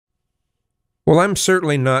Well, I'm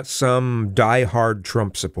certainly not some die-hard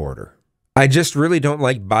Trump supporter. I just really don't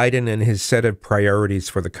like Biden and his set of priorities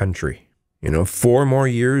for the country. 4 more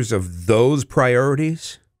years of those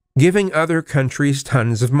priorities? Giving other countries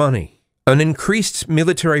tons of money. An increased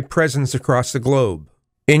military presence across the globe.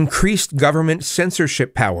 Increased government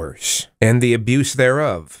censorship powers and the abuse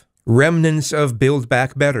thereof. Remnants of Build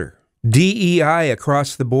Back Better. DEI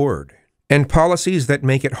across the board. And policies that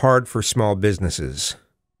make it hard for small businesses.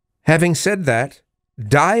 Having said that,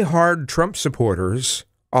 die-hard Trump supporters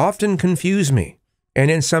often confuse me,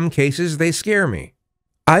 and in some cases they scare me.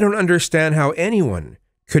 I don't understand how anyone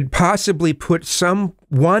could possibly put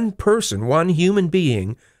one person, one human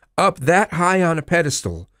being, up that high on a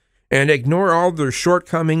pedestal and ignore all their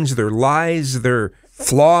shortcomings, their lies, their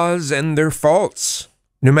flaws, and their faults,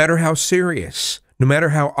 no matter how serious, no matter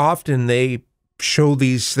how often they show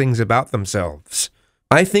these things about themselves.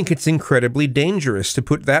 I think it's incredibly dangerous to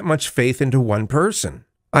put that much faith into one person.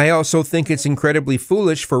 I also think it's incredibly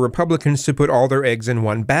foolish for Republicans to put all their eggs in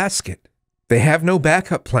one basket. They have no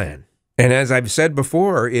backup plan. And as I've said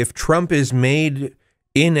before, if Trump is made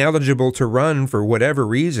ineligible to run for whatever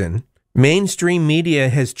reason, mainstream media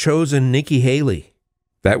has chosen Nikki Haley.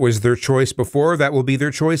 That was their choice before. That will be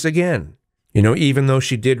their choice again. Even though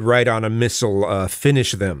she did write on a missile,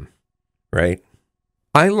 finish them, right?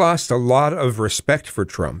 I lost a lot of respect for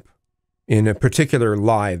Trump in a particular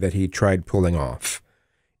lie that he tried pulling off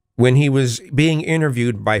when he was being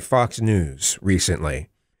interviewed by Fox News recently,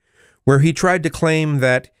 where he tried to claim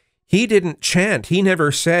that he didn't chant. He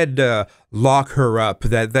never said, lock her up,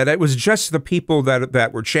 that it was just the people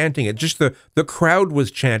that were chanting it. Just the crowd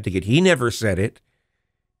was chanting it. He never said it.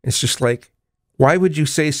 It's just like, why would you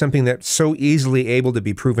say something that's so easily able to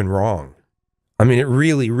be proven wrong? I mean, it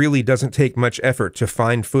really, really doesn't take much effort to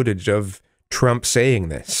find footage of Trump saying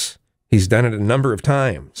this. He's done it a number of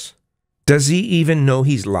times. Does he even know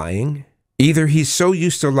he's lying? Either he's so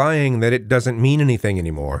used to lying that it doesn't mean anything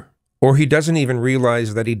anymore, or he doesn't even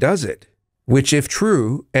realize that he does it. Which, if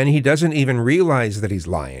true, and he doesn't even realize that he's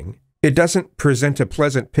lying, it doesn't present a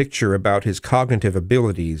pleasant picture about his cognitive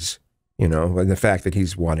abilities, and the fact that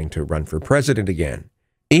he's wanting to run for president again.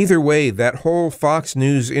 Either way, that whole Fox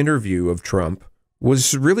News interview of Trump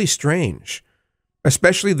was really strange,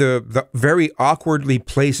 especially the very awkwardly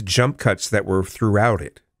placed jump cuts that were throughout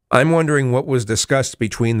it. I'm wondering what was discussed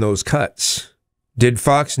between those cuts. Did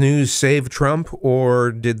Fox News save Trump,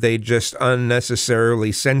 or did they just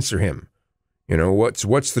unnecessarily censor him?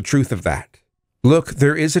 What's the truth of that? Look,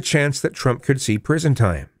 there is a chance that Trump could see prison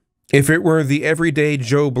time. If it were the everyday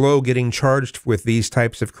Joe Blow getting charged with these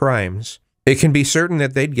types of crimes, it can be certain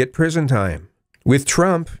that they'd get prison time. With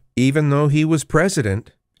Trump, even though he was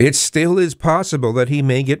president, it still is possible that he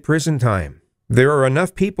may get prison time. There are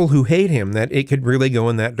enough people who hate him that it could really go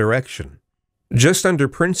in that direction. Just under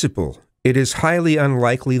principle, it is highly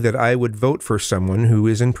unlikely that I would vote for someone who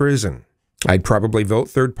is in prison. I'd probably vote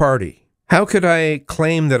third party. How could I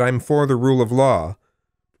claim that I'm for the rule of law,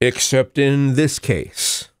 except in this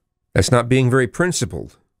case? That's not being very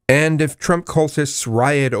principled. And if Trump cultists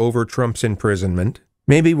riot over Trump's imprisonment,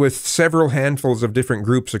 maybe with several handfuls of different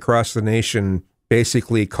groups across the nation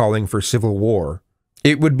basically calling for civil war,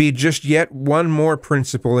 it would be just yet one more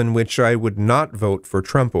principle in which I would not vote for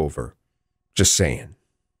Trump over. Just saying.